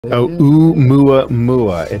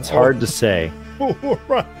ʻOumuamua. It's hard to say.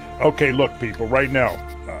 Right. Okay, look, people, right now,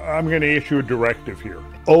 I'm going to issue a directive here.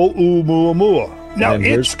 ʻOumuamua. Now,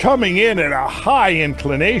 it's coming in at a high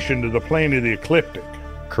inclination to the plane of the ecliptic.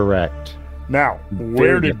 Correct. Now,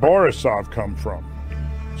 where did Borisov come from?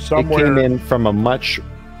 Somewhere. It came in from a much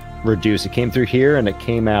reduced. It came through here and it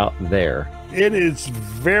came out there. It is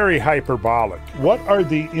very hyperbolic. What are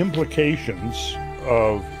the implications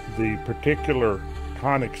of the particular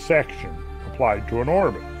conic section applied to an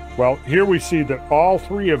orbit? Well, here we see that all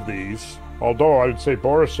three of these, although I would say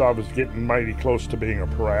Borisov is getting mighty close to being a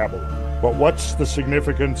parabola. But what's the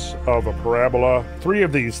significance of a parabola? Three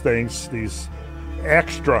of these things, these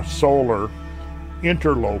extrasolar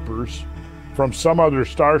interlopers from some other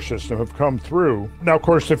star system have come through. Now, of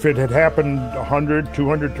course, if it had happened 100,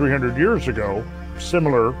 200, 300 years ago,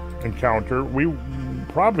 similar encounter, we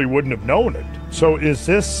probably wouldn't have known it. So is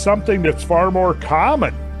this something that's far more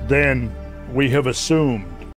common than we have assumed?